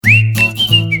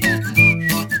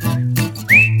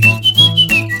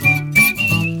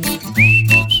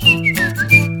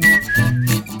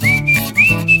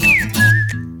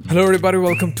everybody.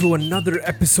 Welcome to another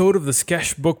episode of the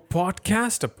Sketchbook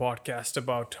Podcast, a podcast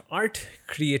about art,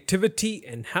 creativity,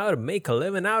 and how to make a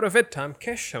living out of it. I'm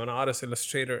Kesh. I'm an artist,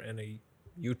 illustrator, and a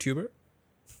YouTuber.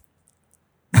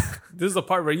 This is the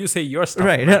part where you say your stuff.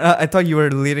 Right. I thought you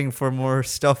were leading for more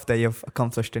stuff that you've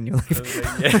accomplished in your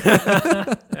life.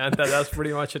 Yeah. And that's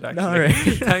pretty much it, actually. All right.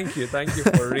 Thank you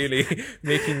for really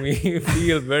making me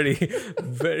feel very,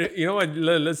 you know what,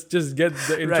 let's just get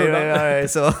the intro done. Right.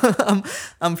 So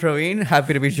I'm Praveen.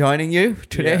 Happy to be joining you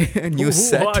today. Yeah. A new Who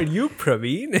set. are you,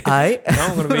 Praveen? Now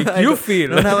I'm going to make you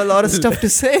feel. I don't have a lot of stuff to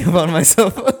say about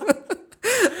myself.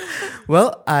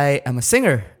 Well, I am a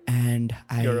singer and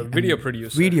You're a video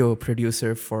producer. Video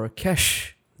producer for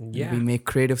Kesh. Yeah. We make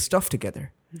creative stuff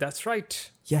together. That's right.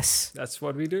 Yes. That's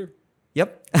what we do.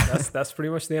 Yep. That's pretty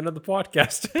much the end of the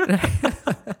podcast.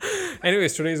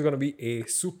 Anyways, today is going to be a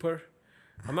super...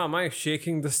 Am I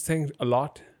shaking this thing a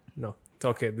lot? No. It's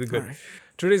okay. We're good. Right.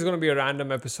 Today is going to be a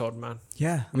random episode, man.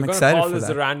 Yeah. I'm We're going to excited call for this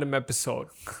that. a random episode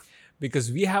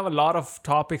because we have a lot of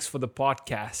topics for the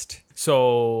podcast.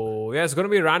 So, yeah, it's going to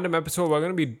be a random episode. We're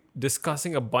going to be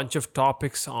discussing a bunch of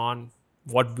topics on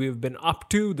what we've been up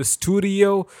to, the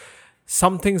studio,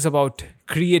 some things about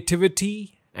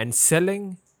creativity and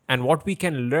selling, and what we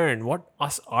can learn, what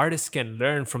us artists can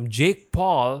learn from Jake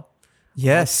Paul.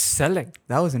 Yes. Selling.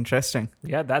 That was interesting.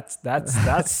 Yeah, that's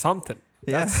something.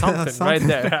 Yeah, That's something that's right something.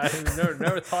 there. I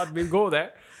never thought we'd go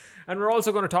there. And we're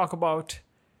also going to talk about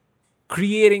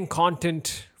creating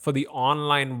content for the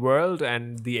online world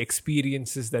and the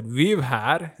experiences that we've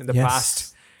had in the Yes.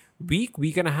 past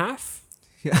week and a half.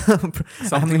 Yeah.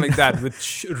 Something like that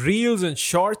with reels and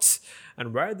shorts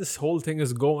and where this whole thing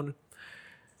is going.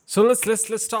 So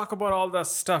let's talk about all that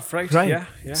stuff, right? Right.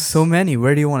 Yeah. So many.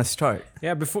 Where do you want to start?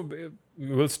 Yeah, before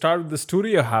we'll start with the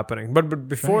studio happening, but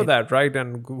before Right. that, right?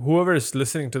 And whoever is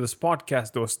listening to this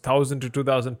podcast, those 1,000 to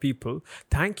 2,000 people,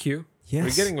 thank you. Yes.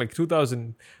 We're getting like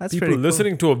 2,000 That's people pretty cool.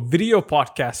 listening to a video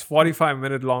podcast,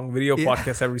 45-minute long video Yeah.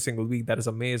 podcast every single week. That is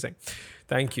amazing.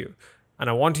 Thank you. And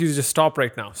I want you to just stop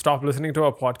right now. Stop listening to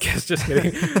our podcast. Just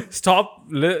kidding. Stop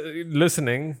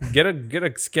listening. Get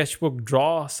a sketchbook.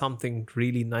 Draw something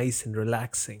really nice and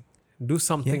relaxing. Do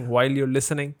something Yeah. while you're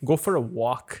listening. Go for a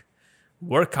walk.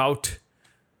 Work out.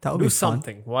 That would Do be fun.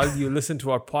 something while you listen to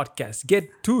our podcast.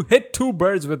 Hit two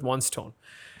birds with one stone.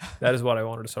 That is what I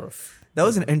wanted to sort of. That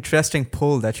was an interesting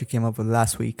poll that you came up with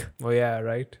last week. Oh yeah,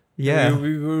 right. Yeah.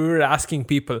 We were asking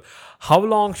people how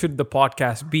long should the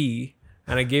podcast be,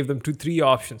 and I gave them 3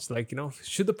 options. Like,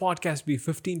 should the podcast be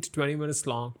 15 to 20 minutes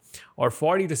long, or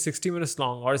 40 to 60 minutes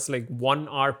long, or it's like 1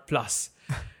 hour plus.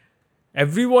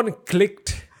 Everyone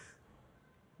clicked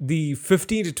the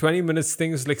 15 to 20 minutes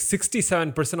thing. Is like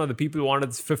 67% of the people wanted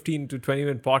this 15 to 20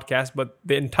 minute podcast, but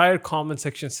the entire comment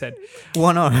section said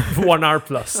 1 hour. 1 hour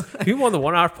plus. We want the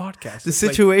 1 hour podcast. The It's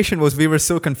like- situation was we were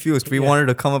so confused. We Yeah. wanted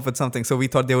to come up with something, so we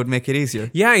thought they would make it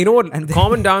easier. Yeah, you know what? And they-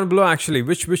 Comment down below actually.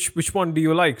 Which one do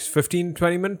you like? 15,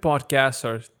 20 minute podcasts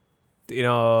or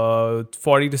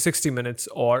 40 to 60 minutes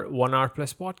or 1 hour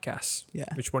plus podcasts? Yeah.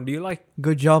 Which one do you like?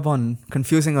 Good job on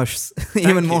confusing us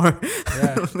even you. more.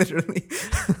 Yeah. Literally.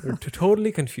 We're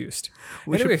totally confused.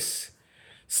 We should- Anyways,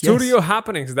 studio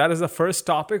happenings. That is the first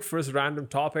topic, first random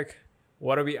topic.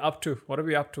 What are we up to?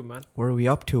 Man? What are we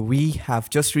up to? We have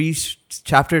just reached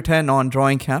chapter 10 on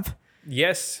Drawing Camp.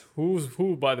 Yes.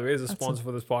 Who by the way is a sponsor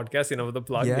for this podcast? With the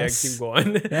plug. Yes. Yeah, keep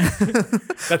going. That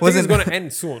thing is Wasn't- going to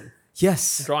end soon.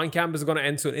 Yes. Drawing camp is going to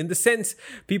end soon. In the sense,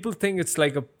 people think it's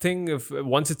like a thing. If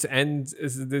once it ends,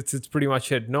 it's pretty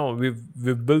much it. No,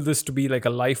 we've built this to be like a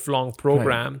lifelong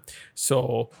program.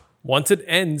 So once it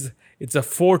ends, it's a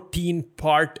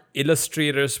 14-part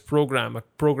illustrators program, a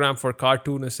program for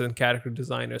cartoonists and character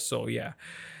designers. So yeah.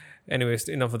 Anyways,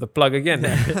 enough of the plug again,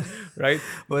 right?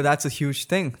 Well, that's a huge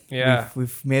thing. Yeah.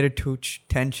 We've made it to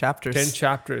 10 chapters. 10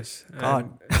 chapters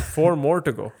God. and 4 more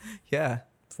to go. Yeah.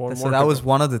 4 So more. that to was go.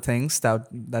 one of the things that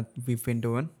we've been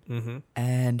doing. Mm-hmm.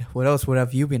 And what else? What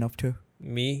have you been up to?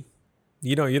 Me.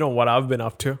 You know what I've been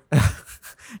up to.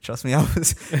 Trust me, I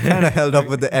was kind of held up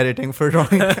with the editing for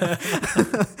Drawing.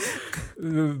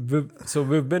 So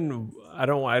we've been. I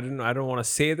don't want to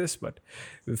say this, but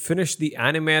we finished the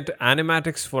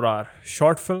animatics for our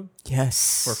short film,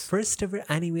 Yes. for first ever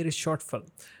animated short film.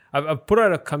 I've put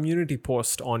out a community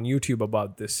post on YouTube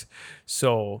about this,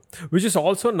 so which is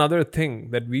also another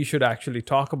thing that we should actually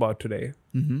talk about today.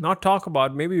 Not talk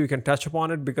about, maybe we can touch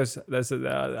upon it because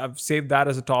I've saved that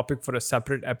as a topic for a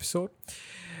separate episode.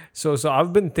 So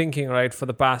I've been thinking, right, for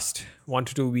the past 1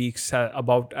 to 2 weeks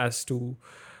about as to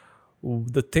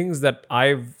the things that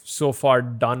I've so far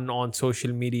done on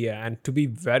social media. And to be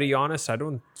very honest, I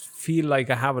don't feel like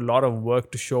I have a lot of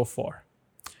work to show for.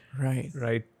 Right.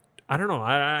 right? I don't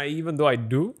know. Even though I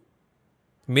do,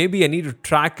 maybe I need to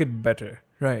track it better.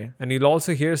 Right. And you'll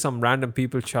also hear some random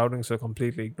people shouting, so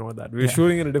completely ignore that. We're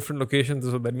shooting in a different location,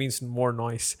 so that means more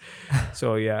noise.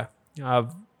 So yeah, I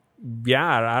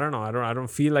don't know. I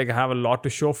don't feel like I have a lot to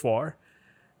show for.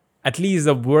 At least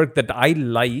the work that I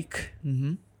like,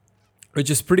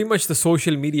 which is pretty much the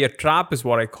social media trap, is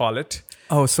what I call it.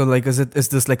 Oh, so like, is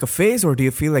this like a phase, or do you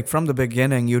feel like from the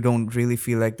beginning you don't really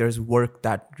feel like there's work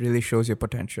that really shows your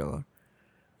potential?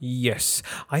 Yes,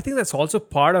 I think that's also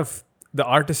part of the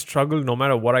artist struggle. No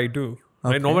matter what I do,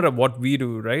 right? No matter what we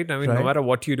do, right? I mean, no matter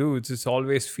what you do, it just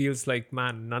always feels like,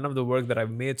 man, none of the work that I've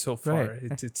made so far,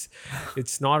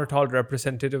 it's not at all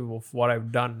representative of what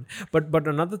I've done. But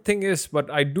another thing is, but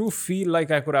I do feel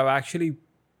like I could have actually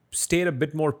stayed a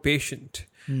bit more patient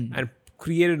and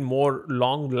created more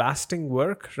long-lasting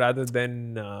work rather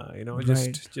than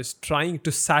just trying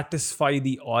to satisfy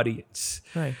the audience,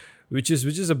 Right. which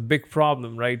is a big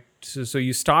problem, right? So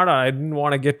you start out, I didn't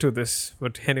want to get to this,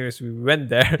 but anyways, we went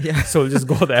there. Yeah. So we'll just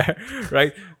go there,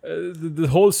 right? The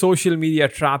whole social media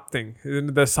trap thing.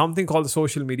 There's something called the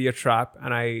social media trap,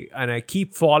 and I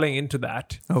keep falling into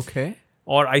that. Okay.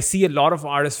 Or I see a lot of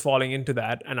artists falling into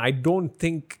that, and I don't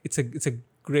think it's a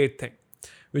great thing.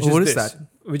 What is that?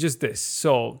 Which is this.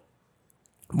 So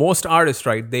most artists,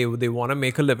 right? They want to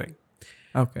make a living.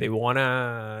 Okay. They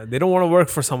don't want to work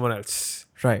for someone else.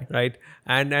 Right.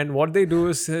 And what they do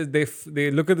is they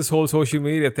look at this whole social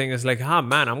media thing as like,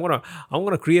 man, I'm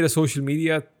gonna create a social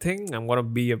media thing. I'm gonna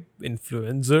be an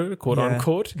influencer, quote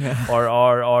unquote,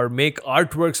 or make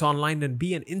artworks online and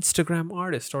be an Instagram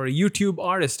artist or a YouTube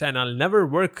artist, and I'll never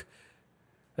work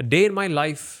a day in my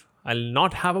life. I'll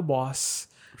not have a boss.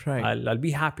 Right. I'll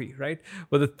be happy, right?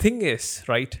 But the thing is,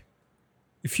 right,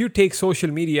 if you take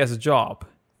social media as a job,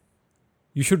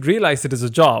 you should realize it is a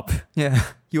job. Yeah.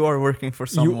 You are working for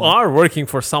someone. You are working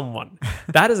for someone.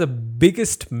 That is the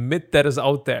biggest myth that is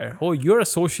out there. Oh, you're a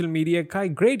social media guy.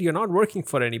 Great. You're not working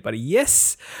for anybody.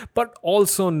 Yes, but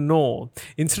also no.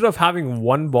 Instead of having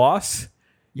one boss,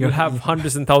 you'll have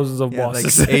hundreds and thousands of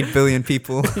bosses. Like 8 billion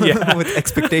people with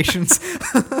expectations.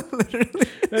 Literally.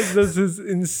 This is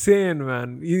insane,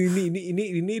 man. You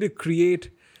need to create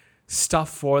stuff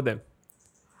for them.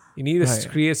 You need to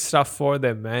create stuff for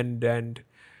them,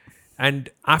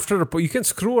 and after you can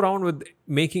screw around with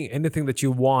making anything that you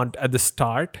want at the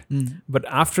start, but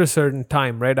after a certain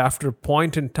time, right after a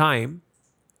point in time,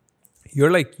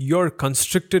 you're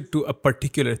constricted to a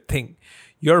particular thing.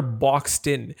 You're boxed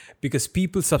in because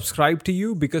people subscribe to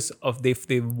you because of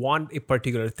they want a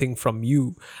particular thing from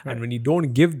you, and when you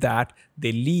don't give that,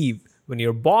 they leave. When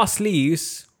your boss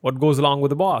leaves, what goes along with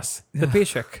the boss? The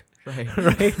paycheck. Right.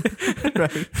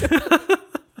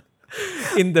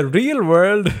 In the real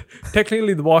world,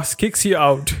 technically the boss kicks you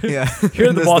out. Yeah.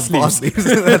 Here the boss leaves.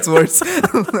 That's worse.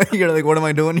 You're like, what am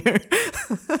I doing here?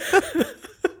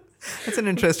 That's an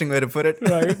interesting way to put it.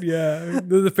 Right, yeah.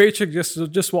 The paycheck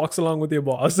just walks along with your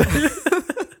boss.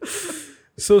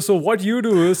 So what you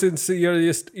do is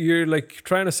you're like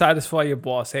trying to satisfy your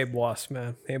boss. Hey boss,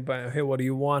 man. Hey, what do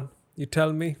you want? You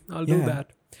tell me, I'll do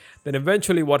that. Then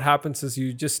eventually what happens is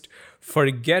you just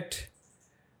forget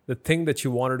the thing that you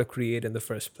wanted to create in the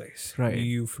first place. Right.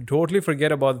 You totally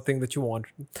forget about the thing that you wanted.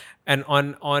 And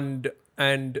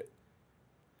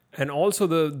also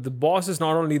the boss is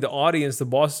not only the audience, the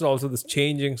boss is also this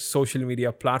changing social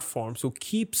media platforms who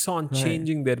keeps on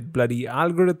changing their bloody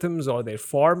algorithms or their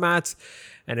formats.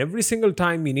 And every single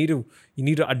time you need to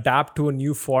adapt to a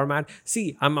new format.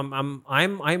 See, I'm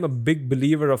a big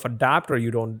believer of adapt or you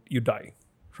die.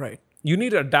 Right. You need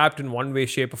to adapt in one way,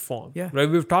 shape, or form. Yeah. Right?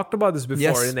 We've talked about this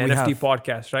before in the NFT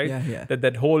podcast, right? Yeah.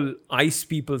 That whole ice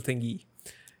people thingy.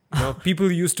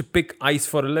 People used to pick ice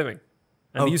for a living.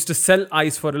 And they used to sell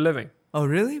ice for a living. Oh,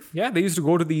 really? Yeah, they used to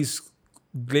go to these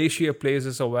glacier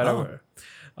places or wherever.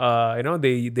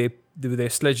 They with their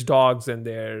sledge dogs and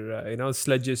their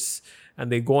sledges,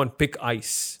 and they go and pick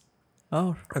ice.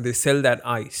 Oh. And they sell that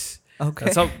ice.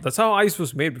 Okay. That's how ice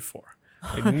was made before.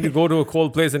 You need to go to a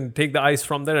cold place and take the ice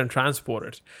from there and transport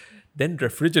it. Then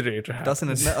refrigerator happens. Doesn't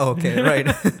it melt? Oh, okay, right.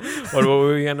 What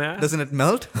were we gonna ask? Doesn't it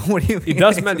melt? What do you mean? It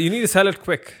does melt. You need to sell it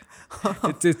quick.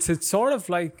 It's sort of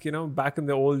like, back in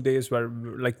the old days where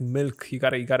like milk, you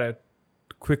gotta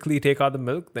quickly take out the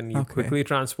milk, then you quickly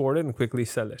transport it and quickly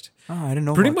sell it. Oh, I didn't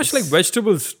know. Pretty much like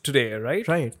vegetables today, right?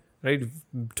 Right.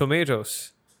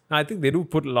 Tomatoes. I think they do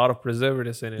put a lot of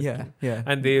preservatives in it. Yeah.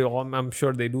 And I'm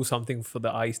sure they do something for the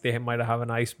ice. They might have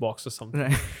an ice box or something.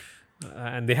 Right.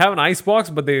 And they have an ice box,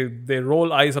 but they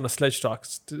roll ice on a sledge truck.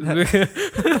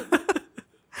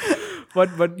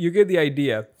 But you get the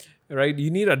idea. right?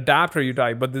 You need adapt or you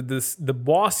die. But the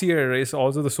boss here is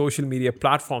also the social media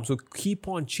platforms who keep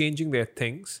on changing their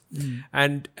things.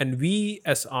 And we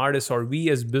as artists or we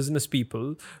as business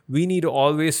people, we need to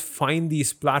always find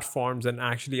these platforms and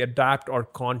actually adapt our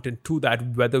content to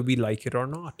that, whether we like it or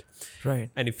not. Right.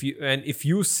 And if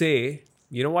you say,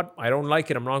 you know what, I don't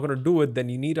like it, I'm not going to do it, then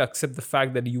you need to accept the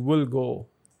fact that you will go.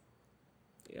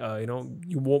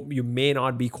 You may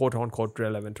not be quote unquote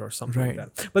relevant or something like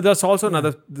that. But that's also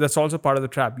that's also part of the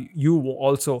trap. You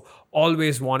also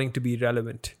always wanting to be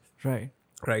relevant. Right.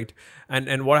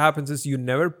 And what happens is you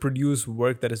never produce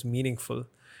work that is meaningful,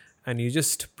 and you're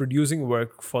just producing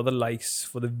work for the likes,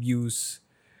 for the views.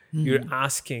 You're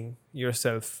asking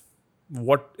yourself,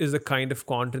 what is the kind of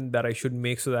content that I should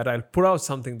make so that I'll put out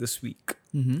something this week?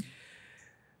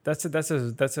 It's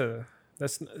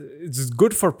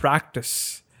good for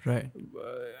practice. Right.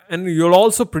 And you'll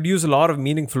also produce a lot of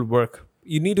meaningful work.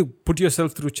 You need to put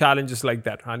yourself through challenges like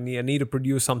that. I need to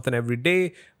produce something every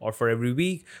day or for every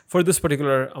week for this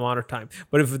particular amount of time.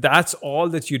 But if that's all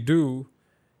that you do,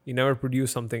 you never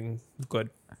produce something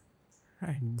good.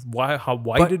 Right.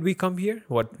 Why did we come here?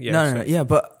 What? Yeah. No. Yeah,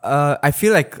 but I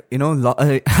feel like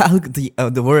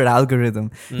the word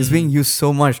algorithm is being used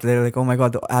so much. They're like, oh my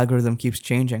god, the algorithm keeps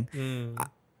changing.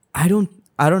 I don't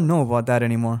know about that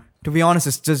anymore. To be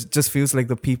honest, it just feels like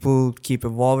the people keep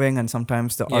evolving, and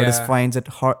sometimes the artist finds it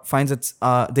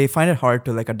hard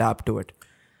to like adapt to it.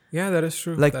 Yeah, that is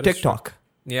true. Like that TikTok.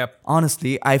 Yep.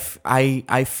 Honestly, I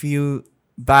feel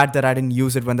bad that I didn't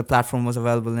use it when the platform was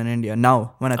available in India.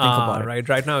 Now, when I think about it.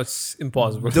 Right now it's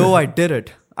impossible. Though I did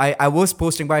it. I was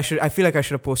posting, but I feel like I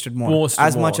should have posted more.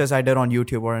 Much as I did on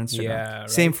YouTube or Instagram. Yeah, right.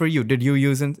 Same for you. Did you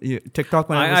use TikTok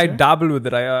when I dabbled with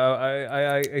it.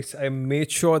 I made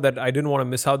sure that I didn't want to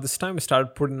miss out this time. I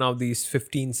started putting out these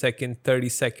 15-second,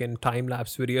 30-second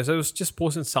time-lapse videos. I was just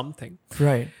posting something.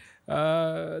 Right.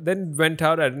 Then went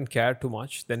out. I didn't care too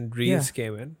much. Then Reels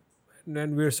came in. And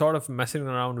then we were sort of messing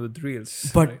around with Reels.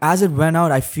 But as it went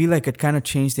out, I feel like it kind of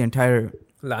changed the entire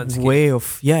landscape way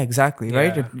of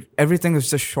right. Everything is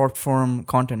just short form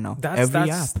content now. Every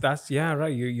app.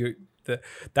 Right.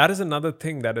 That is another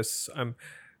thing that is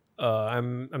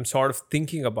I'm sort of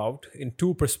thinking about in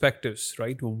two perspectives,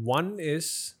 right? One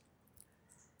is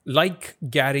like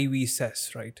Gary Vee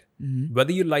says, right?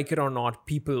 Whether you like it or not,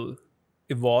 people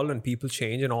evolve and people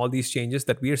change, and all these changes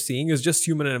that we are seeing is just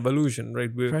human evolution,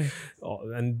 right?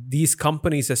 And these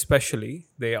companies especially,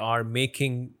 they are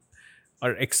making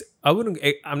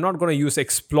I'm not going to use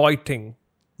exploiting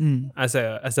as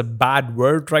a bad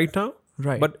word right now,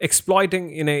 right? But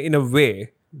exploiting in a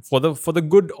way for the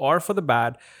good or for the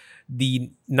bad,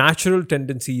 the natural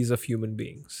tendencies of human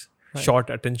beings, short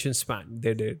attention span.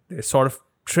 They're sort of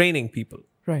training people,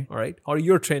 right? All right, or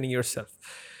you're training yourself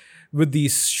with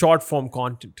these short form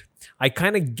content. I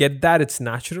kind of get that it's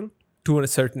natural to a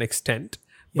certain extent,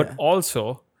 but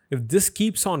also if this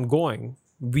keeps on going,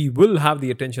 we will have the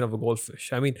attention of a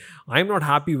goldfish. I mean, I'm not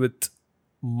happy with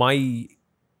my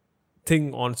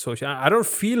thing on social. I don't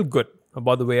feel good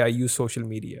about the way I use social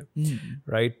media,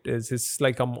 right? It's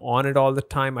like I'm on it all the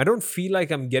time. I don't feel like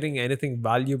I'm getting anything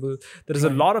valuable. There is a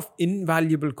lot of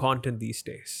invaluable content these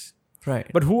days. Right.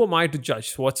 But who am I to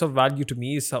judge? What's of value to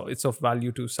me is it's of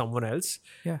value to someone else.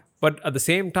 Yeah. But at the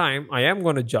same time, I am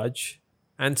going to judge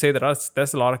and say that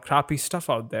there's a lot of crappy stuff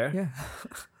out there. Yeah.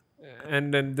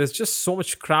 And then there's just so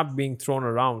much crap being thrown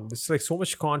around. It's like so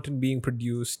much content being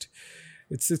produced.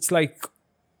 It's like,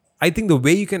 I think the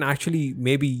way you can actually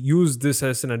maybe use this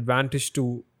as an advantage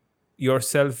to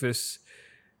yourself is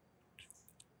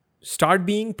start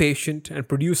being patient and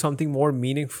produce something more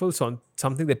meaningful,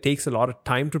 something that takes a lot of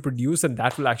time to produce, and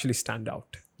that will actually stand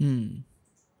out.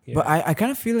 Yeah. But I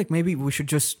kind of feel like maybe we should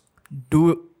just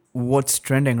do what's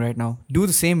trending right now. Do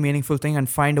the same meaningful thing and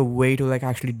find a way to like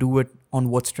actually do it on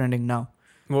what's trending now.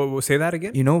 We'll say that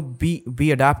again?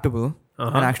 Be adaptable.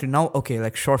 And actually now,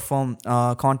 like short form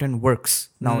content works.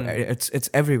 Now it's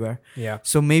everywhere. Yeah.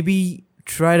 So maybe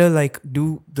try to like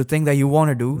do the thing that you want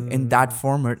to do in that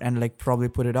format and like probably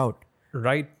put it out.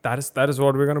 Right. That is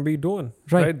what we're going to be doing.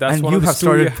 Right. That's and you have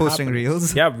started posting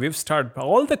reels. Yeah, we've started.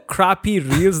 All the crappy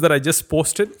reels that I just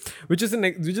posted, which is the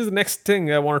next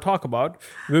thing I want to talk about.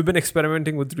 We've been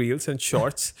experimenting with reels and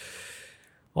shorts.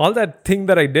 All that thing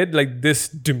that I did, like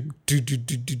this, like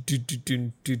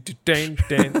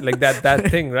that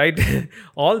thing, right?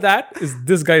 All that is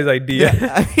this guy's idea.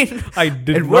 Yeah, I mean, I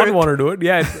did not want to do it.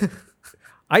 Yeah.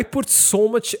 I put so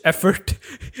much effort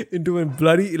into a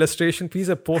bloody illustration piece.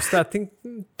 I post that thing,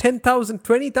 10,000,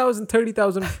 20,000,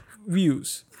 30,000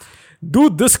 views.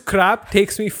 dude, this crap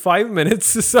takes me 5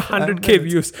 minutes. It's 100K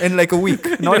views in like a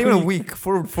week. Not even a week.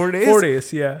 4 days. 4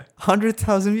 days. Yeah,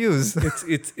 100,000 views.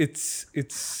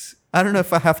 It's. I don't know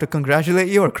if I have to congratulate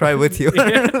you or cry with you.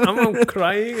 Yeah, I'm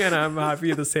crying and I'm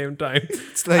happy at the same time.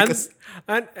 It's like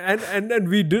and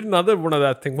we did another one of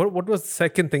that thing. What was the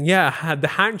second thing? Yeah, the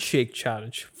handshake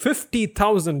challenge.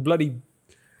 50,000 bloody.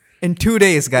 in 2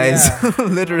 days, guys. Yeah.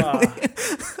 Literally.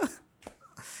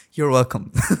 You're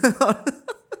welcome.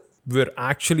 We're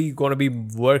actually going to be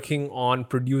working on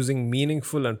producing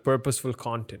meaningful and purposeful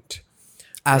content.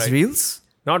 As Right. reels?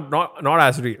 Not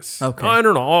as reels. Okay. I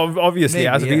don't know. Obviously, Maybe,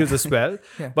 as yeah. reels as well.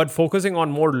 Yeah. But focusing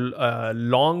on more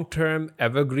long-term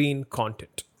evergreen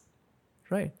content.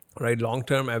 Right. Right,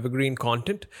 long-term evergreen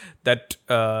content that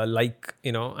like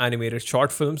animated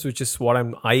short films, which is what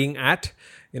I'm eyeing at.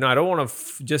 I don't want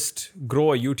to just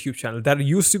grow a YouTube channel. There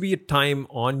used to be a time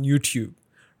on YouTube,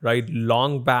 right,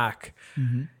 long back.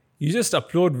 Mm-hmm. You just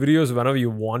upload videos whenever you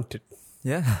wanted.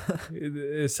 Yeah.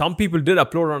 Some people did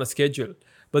upload on a schedule,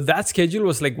 but that schedule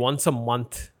was like once a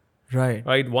month. Right.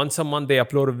 Right, once a month they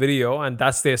upload a video, and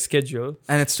that's their schedule.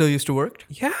 And it still used to work?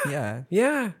 Yeah.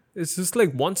 Yeah. It's just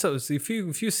like once. If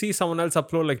you see someone else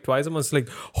upload like twice a month, it's like,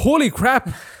 holy crap,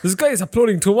 this guy is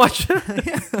uploading too much.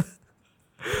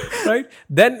 Right?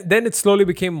 Then it slowly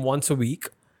became once a week,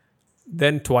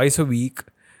 then twice a week.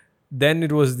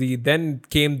 Then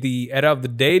came the era of the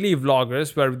daily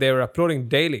vloggers where they were uploading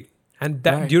daily. And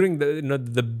that Right. during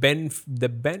the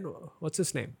Ben, what's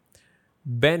his name?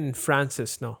 Ben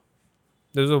Francis. No,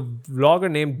 there was a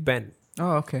vlogger named Ben,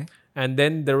 Oh, okay. and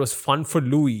then there was Fun for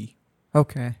Louie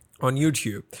Okay. on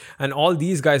YouTube, and all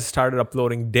these guys started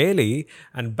uploading daily.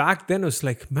 And back then it was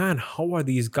like, man, how are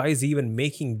these guys even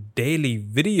making daily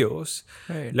videos?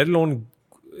 Right. Let alone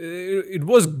it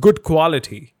was good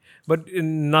quality, but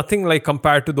nothing like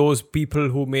compared to those people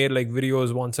who made like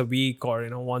videos once a week or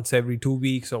once every 2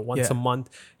 weeks or once Yeah. a month.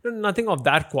 Nothing of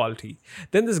that quality.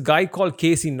 Then this guy called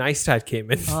Casey Neistat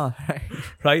came in. Oh, right.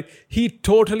 Right, he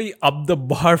totally upped the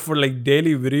bar for like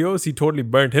daily videos. He totally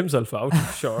burnt himself out,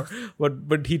 sure,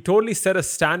 but he totally set a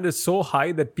standard so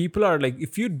high that people are like,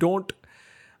 if you don't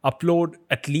upload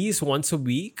at least once a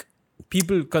week,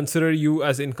 people consider you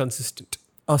as inconsistent.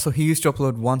 Oh, so he used to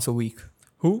upload once a week.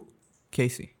 Who?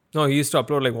 Casey. No, he used to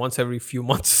upload like once every few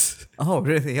months. Oh,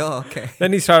 really? Oh, okay.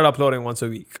 Then he started uploading once a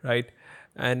week, right?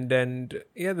 And then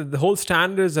the whole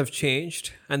standards have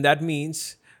changed, and that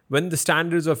means when the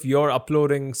standards of your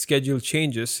uploading schedule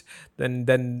changes, then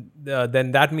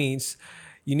that means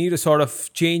you need to sort of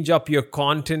change up your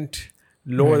content,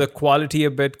 lower the quality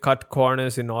a bit, cut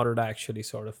corners in order to actually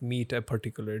sort of meet a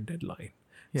particular deadline.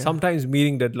 Yeah. Sometimes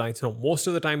meeting deadlines, most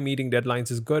of the time meeting deadlines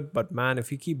is good, but man,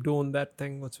 if you keep doing that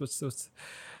thing, what's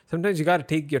sometimes you got to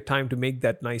take your time to make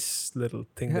that nice little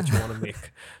thing that you want to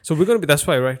make. So that's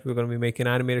why, right? We're going to be making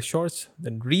animated shorts,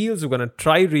 then reels. We're going to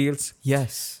try reels.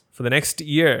 Yes. For the next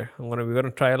year, we're going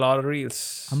to try a lot of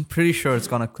reels. I'm pretty sure it's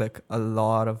going to click a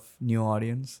lot of new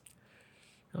audience.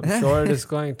 I'm sure it is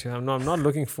going to. I'm not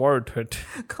looking forward to it.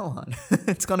 Come on.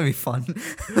 It's going to be fun.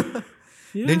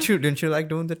 Yeah. Didn't you like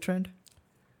doing the trend?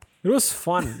 It was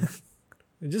fun.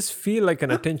 I just feel like an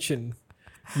attention.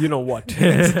 You know what?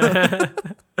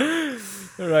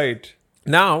 Right.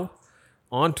 Now,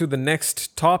 on to the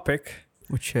next topic.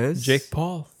 Which is? Jake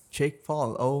Paul. Jake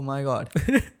Paul. Oh my God.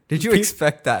 Did you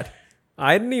expect that?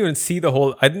 I didn't even see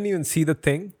the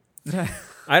thing.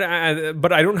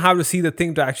 But I don't have to see the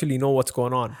thing to actually know what's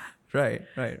going on. Right.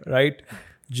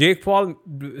 Jake Paul.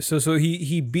 So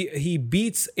he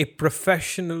beats a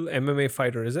professional MMA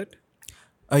fighter. Is it?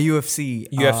 A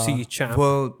UFC champ.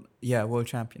 World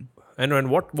champion. And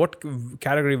what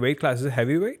category weight class is it?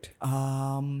 Heavyweight?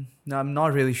 No, I'm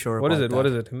not really sure. What about is it? that. What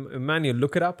is it? Emmanuel,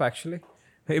 look it up. Actually,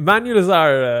 Emmanuel is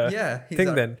our he's thing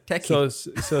our then.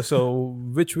 techie. So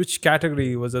which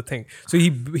category was the thing? So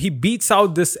he beats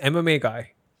out this MMA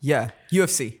guy. Yeah,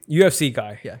 UFC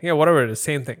guy. Yeah, whatever it is,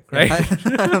 same thing, right?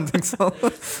 I don't think so.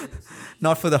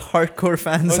 Not for the hardcore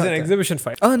fans. It was out an there. exhibition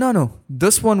fight. Oh no,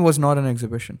 this one was not an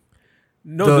exhibition.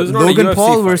 No, The this is not Logan a UFC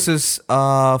Paul fight. versus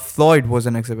Floyd was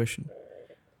an exhibition.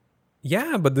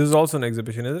 Yeah, but this is also an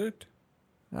exhibition, isn't it?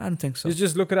 I don't think so.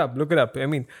 Just look it up. I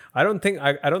mean, I don't think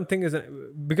it's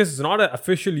because it's not an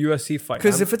official UFC fight.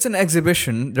 Because if it's an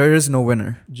exhibition, there is no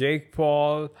winner. Jake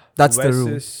Paul That's the rule.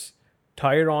 versus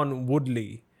Tyron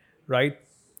Woodley, right?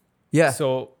 Yeah.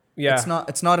 So yeah,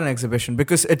 It's not an exhibition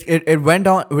because it went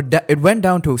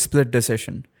down to a split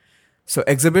decision. So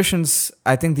exhibitions,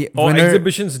 I think the Oh, winner,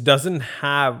 exhibitions doesn't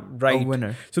have right. a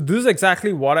winner. So this is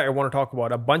exactly what I want to talk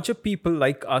about. A bunch of people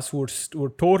like us who were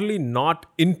totally not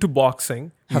into boxing,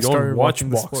 who Have don't started watch watching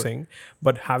the sport. boxing,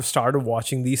 but have started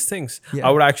watching these things. Yeah.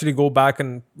 I would actually go back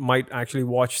and might actually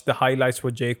watch the highlights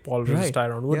for Jake Paul versus Right.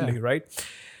 Tyron Woodley, Yeah. right?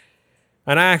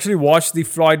 And I actually watched the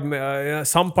Floyd,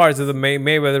 some parts of the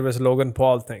Mayweather versus Logan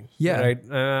Paul thing. Yeah. Right.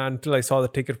 Until I saw the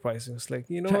ticket price. It was like,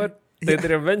 you know Right. what?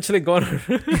 They're eventually going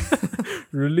to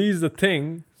release the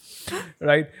thing.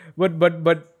 Right.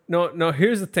 But no,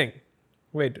 here's the thing.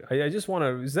 Wait, I just want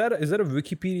to, is that a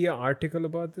Wikipedia article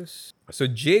about this? So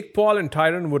Jake Paul and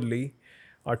Tyron Woodley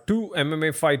are two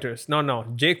MMA fighters. No,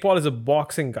 Jake Paul is a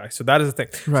boxing guy. So that is the thing.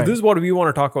 So Right. this is what we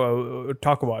want to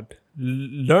talk about.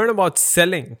 Learn about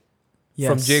selling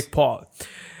from Yes. Jake Paul.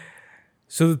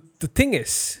 So the thing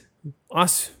is,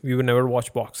 we would never watch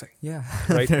boxing, Yeah.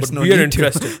 right? There's But no we are need to.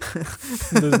 interested.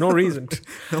 There's no reason to.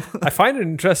 I find it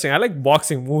interesting. I like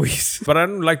boxing movies, but I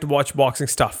don't like to watch boxing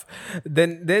stuff.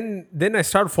 Then I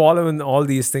start following all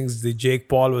these things. The Jake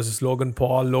Paul versus Logan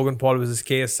Paul versus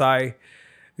KSI.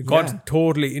 It got Yeah.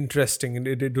 totally interesting, and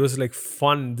it was like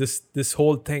fun. This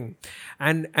whole thing,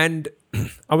 and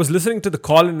I was listening to the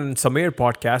Colin and Samir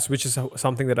podcast, which is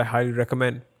something that I highly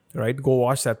recommend. Right, go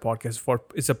watch that podcast.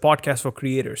 It's a podcast for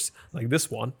creators like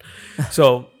this one.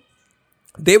 So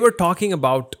they were talking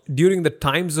about during the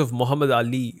times of Muhammad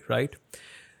Ali, right?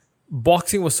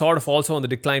 Boxing was sort of also on the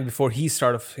decline before he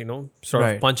started,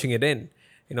 Right. punching it in,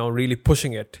 really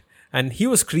pushing it. And he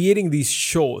was creating these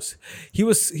shows. He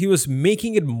was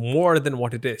making it more than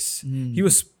what it is. He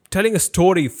was telling a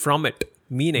story from it,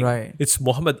 meaning Right. it's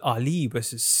Muhammad Ali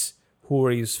versus who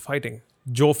he was fighting.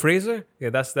 Joe Fraser?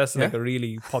 Yeah, that's like Yeah. a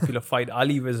really popular fight.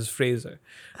 Ali versus Fraser,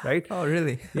 right? Oh,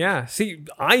 really? Yeah. See,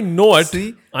 I know it.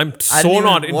 See? I'm I so didn't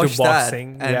not even into watch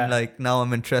boxing. that, and Yeah. like now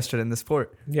I'm interested in the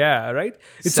sport. Yeah, right?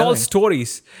 It's all Selling.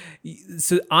 stories.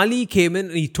 So Ali came in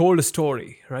and he told a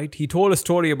story, right? He told a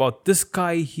story about this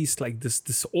guy. He's like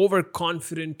this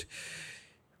overconfident,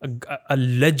 a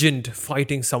legend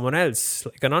fighting someone else,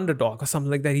 like an underdog or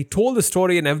something like that. He told the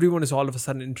story and everyone is all of a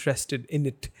sudden interested in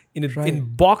it, Right. in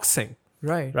boxing,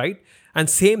 Right. right? And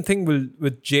same thing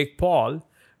with Jake Paul,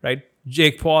 right?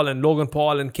 Jake Paul and Logan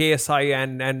Paul and KSI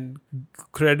and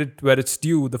credit where it's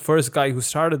due. The first guy who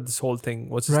started this whole thing,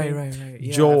 what's his name? Right.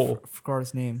 Yeah, Joe. I forgot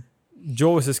his name.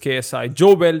 Joe versus KSI.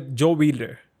 Joe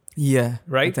Wheeler. Yeah.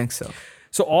 Right? I think so.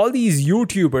 So all these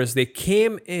YouTubers, they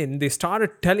came in, they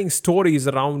started telling stories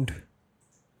around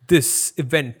this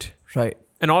event. Right.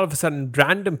 And all of a sudden,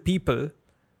 random people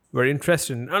were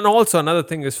interested in. And also another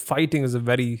thing is fighting is a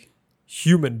very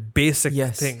human, basic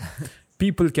Yes. thing.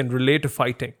 People can relate to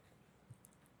fighting.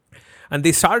 And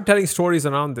they started telling stories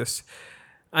around this.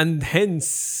 And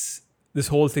hence, this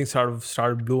whole thing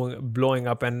started blowing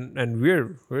up, and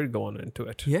we're going into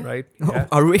it, Yeah. right? Oh, Yeah.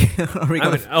 are we? Are we I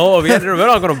gonna? mean, we're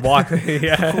not going to watch.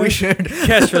 Yeah. We should.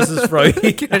 Cash versus Froy.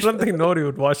 I don't think Nori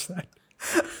would watch that.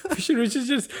 We should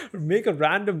just make a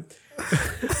random.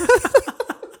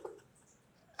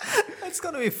 It's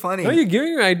gonna be funny. No, you're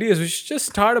giving me ideas. We should just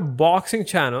start a boxing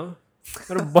channel.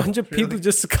 Got a bunch of people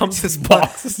just to come Just to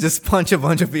box. just punch a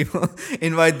bunch of people,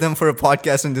 invite them for a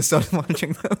podcast, and just start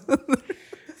punching them.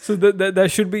 So that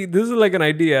should be. This is like an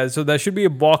idea. So there should be a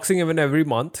boxing event every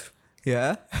month,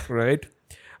 Yeah. right?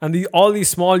 And all these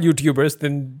small YouTubers,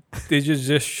 then they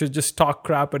should just talk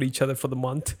crap at each other for the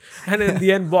month, and in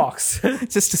the end, box.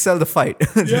 Just to sell the fight.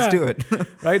 Yeah. Just do it.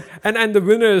 Right? And the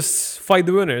winners fight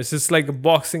the winners. It's like a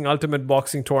ultimate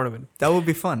boxing tournament. That would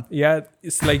be fun. Yeah,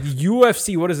 it's like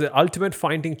UFC. What is it? Ultimate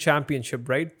Fighting Championship,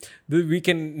 right? We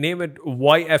can name it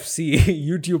YFC,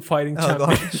 YouTube Fighting Oh,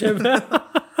 God. Championship.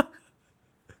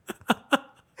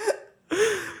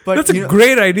 But That's a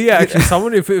great idea,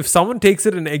 actually. If someone takes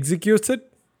it and executes it,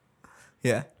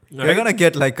 yeah. Right? You're gonna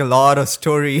get like a lot of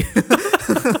story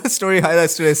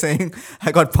highlights today saying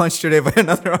I got punched today by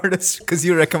another artist because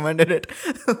you recommended it.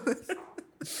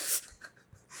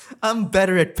 I'm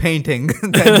better at painting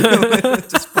than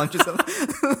just punches them.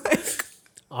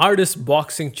 Artist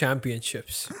Boxing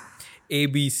Championships,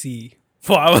 ABC.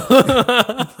 Wow.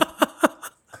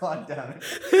 God damn it.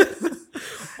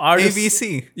 Artists,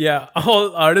 ABC. Yeah,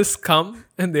 all artists come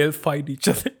and they'll fight each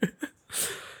other.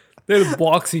 They'll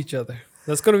box each other.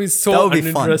 That's gonna be so That would be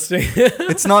fun. uninteresting.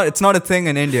 It's not a thing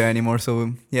in India anymore,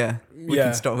 so yeah. We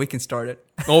Yeah. can start it.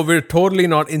 Oh, we're totally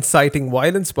not inciting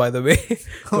violence, by the way.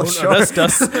 Oh, Don't sure. arrest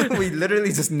us. We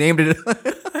literally just named it.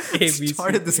 ABC.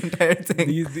 Started this entire thing.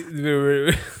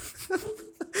 We're-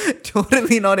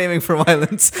 Totally not aiming for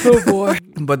violence. oh boy.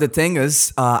 But the thing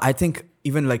is, I think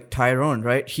even like Tyrone,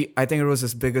 right? I think it was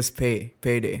his biggest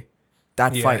payday.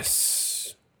 That fight.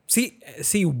 Yes.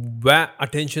 See where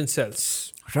attention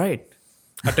sells. Right.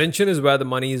 Attention is where the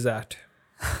money is at.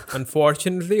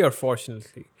 Unfortunately or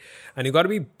fortunately. And you gotta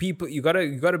be people, you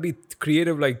gotta be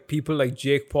creative like people like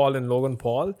Jake Paul and Logan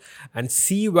Paul and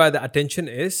see where the attention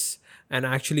is and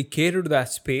actually cater to that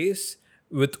space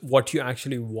with what you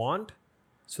actually want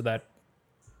so that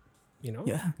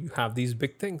you have these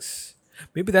big things.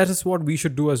 Maybe that is what we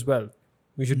should do as well.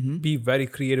 We should be very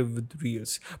creative with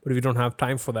reels, but we don't have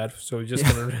time for that. So we're just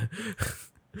gonna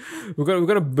we're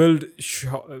gonna build.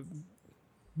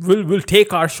 We'll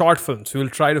take our short films. We'll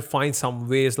try to find some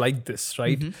ways like this,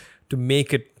 right, to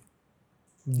make it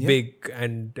big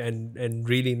and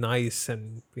really nice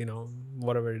and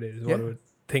whatever it is, whatever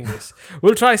thing is.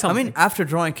 We'll try something. I mean, after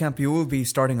drawing camp, you will be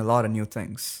starting a lot of new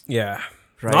things. Yeah.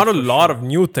 Right, not a lot of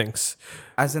new things.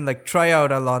 As in, like, try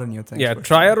out a lot of new things. Yeah,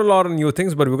 try out a lot of new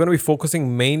things, but we're going to be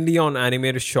focusing mainly on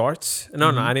animated shorts. No,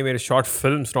 animated short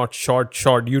films, not short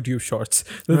YouTube shorts.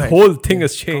 The whole thing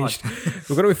has changed.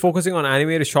 We're going to be focusing on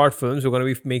animated short films. We're going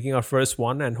to be making our first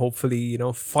one, and hopefully,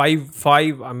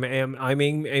 five. I'm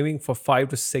aiming for 5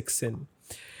 to 6 in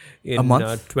a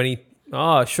month? 20.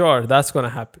 Oh, sure, that's going to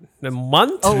happen. A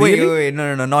month? Oh, really? wait,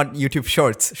 no, not YouTube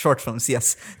shorts. Short films,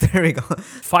 yes. There we go.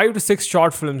 5 to 6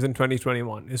 short films in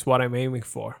 2021 is what I'm aiming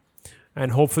for.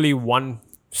 And hopefully one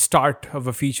start of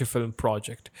a feature film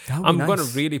project. I'm going to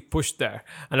really push there.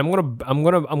 And I'm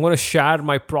going to share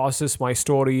my process, my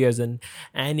story as an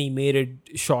animated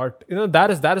short.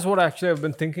 That is what actually I've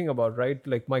been thinking about, right?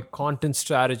 Like my content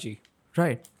strategy.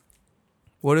 Right.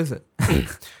 What is it?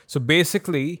 So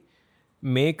basically,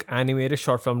 make animated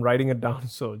short film, writing it down,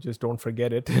 so just don't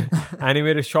forget it.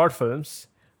 Animated short films,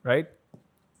 right?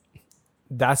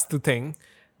 That's the thing.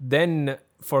 Then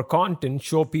for content,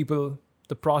 show people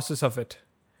the process of it.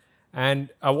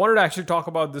 And I wanted to actually talk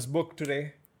about this book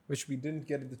today, which we didn't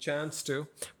get the chance to,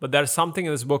 but there's something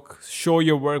in this book, Show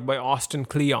Your Work by Austin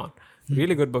Kleon.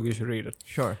 Really good book, you should read it.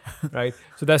 Sure. Right?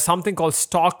 So there's something called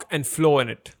stock and flow in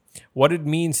it. What it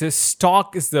means is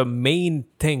stock is the main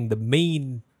thing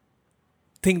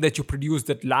that you produce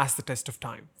that lasts the test of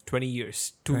time, 20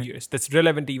 years, 2 years, that's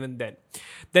relevant even then.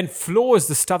 Then flow is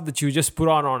the stuff that you just put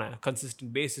on a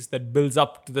consistent basis that builds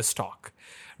up to the stock,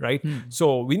 right?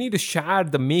 So we need to share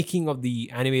the making of the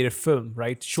animated film,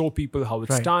 right? Show people how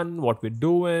it's done, what we're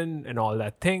doing and all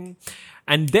that thing.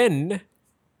 And then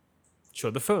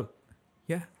show the film.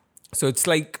 Yeah. So it's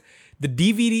like the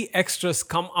DVD extras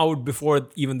come out before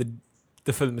even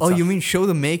the film itself. Oh, you mean show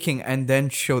the making and then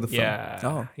show the film?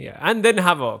 Yeah. Yeah. And then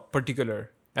have a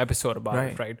particular episode about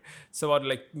it, right? So about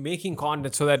like making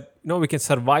content so that we can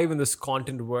survive in this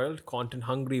content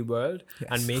hungry world,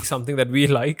 and make something that we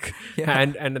like,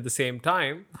 and at the same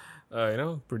time,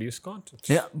 produce content.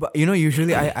 Yeah, but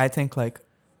usually I think like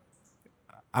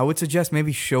I would suggest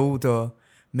maybe show the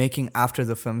making after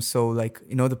the film, so like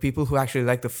the people who actually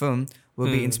like the film will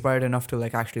be inspired enough to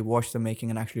like actually watch the making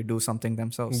and actually do something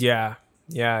themselves. Yeah.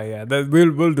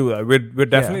 We'll do that. We're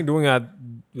definitely doing that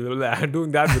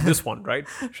with this one, right?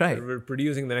 Right. We're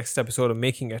producing the next episode of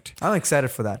making it. I'm excited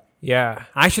for that. Yeah.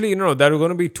 Actually, there are going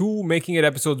to be 2 making it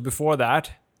episodes before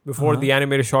that. Before the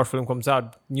animated short film comes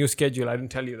out, new schedule. I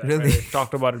didn't tell you that. Really? Right? I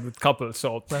talked about it with couples.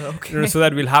 So, okay. So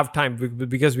that we'll have time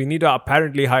because we need to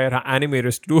apparently hire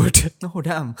animators to do it. Oh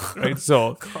damn! Right.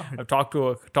 So I've talked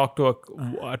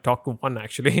to one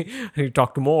actually. I need to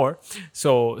talk to more.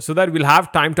 So that we'll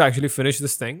have time to actually finish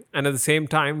this thing, and at the same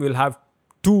time we'll have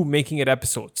 2 making it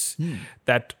episodes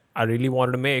that I really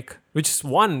wanted to make. Which is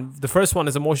the first one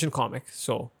is a motion comic.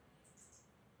 So.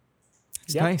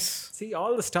 It's nice. See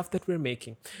all the stuff that we're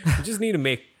making. We just need to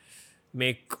make.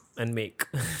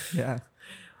 Yeah.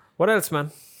 What else,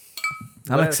 man?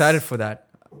 I'm excited for that.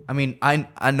 I mean,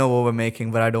 I know what we're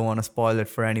making, but I don't want to spoil it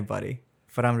for anybody.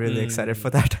 But I'm really excited for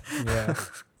that. Yeah.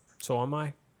 So am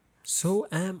I.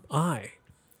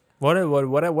 What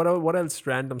else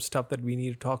random stuff that we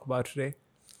need to talk about today?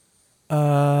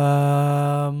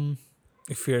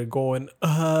 If you're going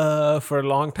for a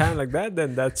long time like that,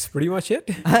 then that's pretty much it.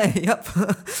 Yep.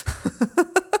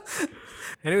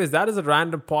 Anyways, that is a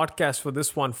random podcast for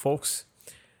this one, folks.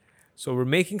 So we're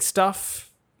making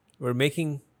stuff. We're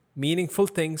making meaningful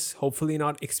things, hopefully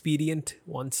not expedient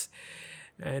ones.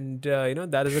 And,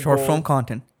 that is a short goal. form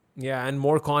content. Yeah, and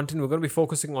more content. We're going to be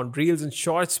focusing on reels and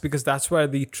shorts because that's where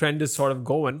the trend is sort of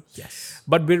going. Yes.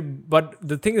 But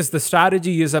the thing is, the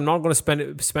strategy is I'm not going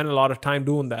to spend a lot of time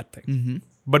doing that thing. Mm-hmm.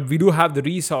 But we do have the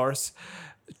resource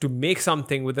to make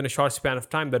something within a short span of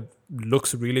time that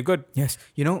looks really good. Yes.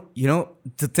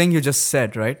 The thing you just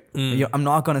said, right? I'm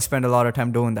not going to spend a lot of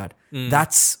time doing that.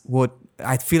 That's what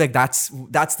I feel like that's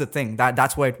the thing.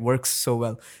 That's why it works so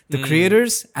well. The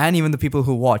creators and even the people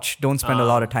who watch don't spend a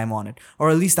lot of time on it, or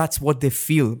at least that's what they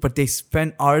feel. But they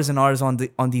spend hours and hours on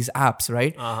these apps,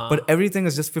 right? But everything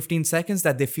is just 15 seconds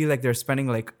that they feel like they're spending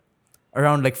like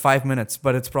around like 5 minutes,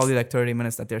 but it's probably like 30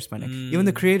 minutes that they're spending. Even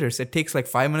the creators, it takes like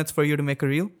 5 minutes for you to make a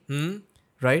reel,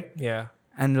 right? Yeah.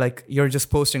 And like you're just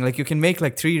posting, like you can make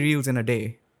like 3 reels in a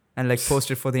day and like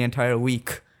post it for the entire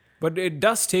week. But it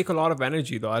does take a lot of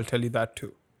energy, though. I'll tell you that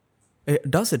too.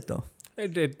 Does it though?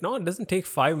 It doesn't take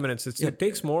 5 minutes. It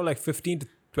takes more like 15 to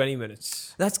 20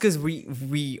 minutes. That's because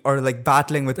we are like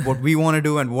battling with what we want to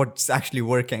do and what's actually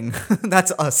working.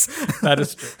 That's us. That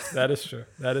is true. That is true.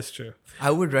 That is true. I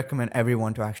would recommend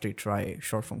everyone to actually try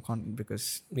short form content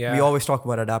because we Yeah. always talk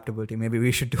about adaptability. Maybe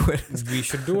we should do it. We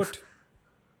should do it.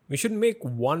 We should make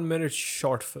 1 minute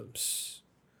short films.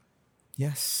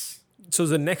 Yes. So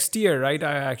the next year, right?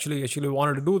 I actually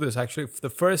wanted to do this. Actually, for the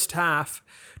first half,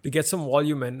 to get some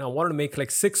volume in, I wanted to make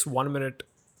like 6 1-minute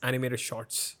animated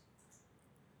shorts.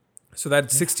 So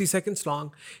that's 60 seconds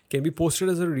long, can be posted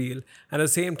as a reel, and at the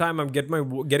same time, I'm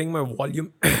getting my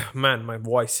volume. Man, my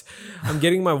voice. I'm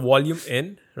getting my volume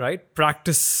in, right?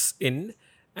 Practice in,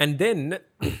 and then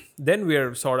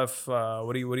we're sort of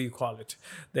what do you call it?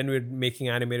 Then we're making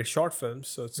animated short films.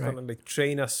 So it's gonna like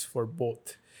train us for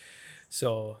both.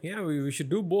 So yeah, we should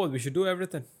do both. We should do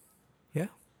everything. Yeah.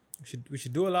 We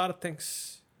should do a lot of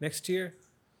things next year.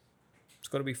 It's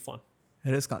gonna be fun.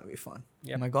 It is going to be fun.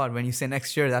 Yep. Oh my God, when you say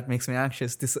next year, that makes me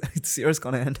anxious. This year's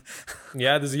going to end.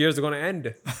 Yeah, this year's gonna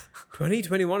end.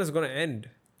 2021 is gonna end,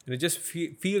 and it just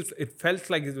felt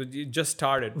like it just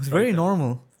started. It was very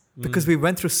normal because we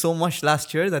went through so much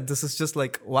last year that this is just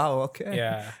like, wow, okay.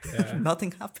 Yeah.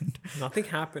 Nothing happened. Nothing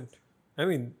happened. I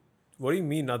mean, what do you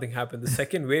mean nothing happened? The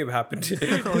second wave happened.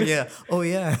 Oh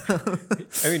yeah.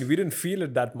 I mean, we didn't feel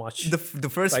it that much. The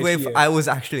first Right wave, here. I was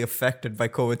actually affected by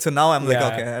COVID. So now I'm like, Yeah.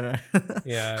 okay. I don't-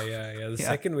 Yeah. The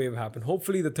second wave happened.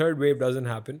 Hopefully, the third wave doesn't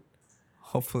happen.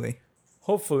 Hopefully.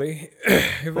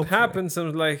 If it happens,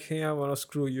 I'm like, yeah, well,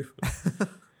 screw you.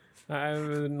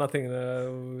 Nothing.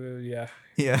 Yeah.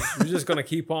 Yeah. We're just gonna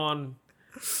keep on.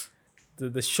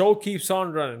 The show keeps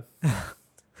on running.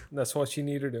 That's what you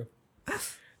need to do.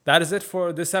 That is it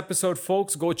for this episode,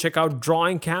 folks. Go check out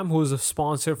Drawing Cam, who's a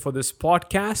sponsor for this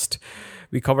podcast.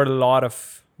 We covered a lot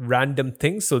of random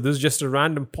things. So this is just a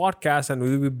random podcast, and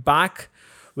we'll be back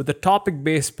with a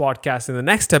topic-based podcast in the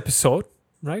next episode,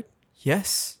 right?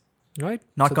 Yes. Right?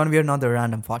 Not going to be another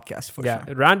random podcast for Yeah,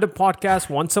 sure. a random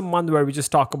podcast once a month where we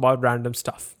just talk about random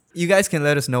stuff. You guys can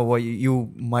let us know what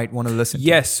you might want to listen to.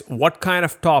 Yes, what kind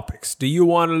of topics do you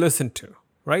want to listen to?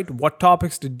 Right? What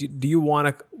topics do you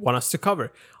want us to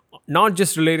cover? Not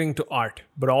just relating to art,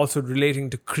 but also relating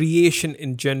to creation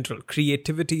in general,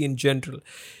 creativity in general,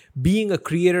 being a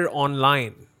creator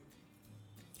online.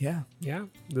 Yeah. Yeah,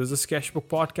 this is a sketchbook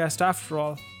podcast after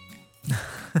all.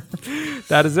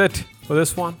 That is it for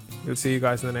this one. We'll see you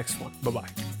guys in the next one.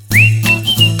 Bye-bye.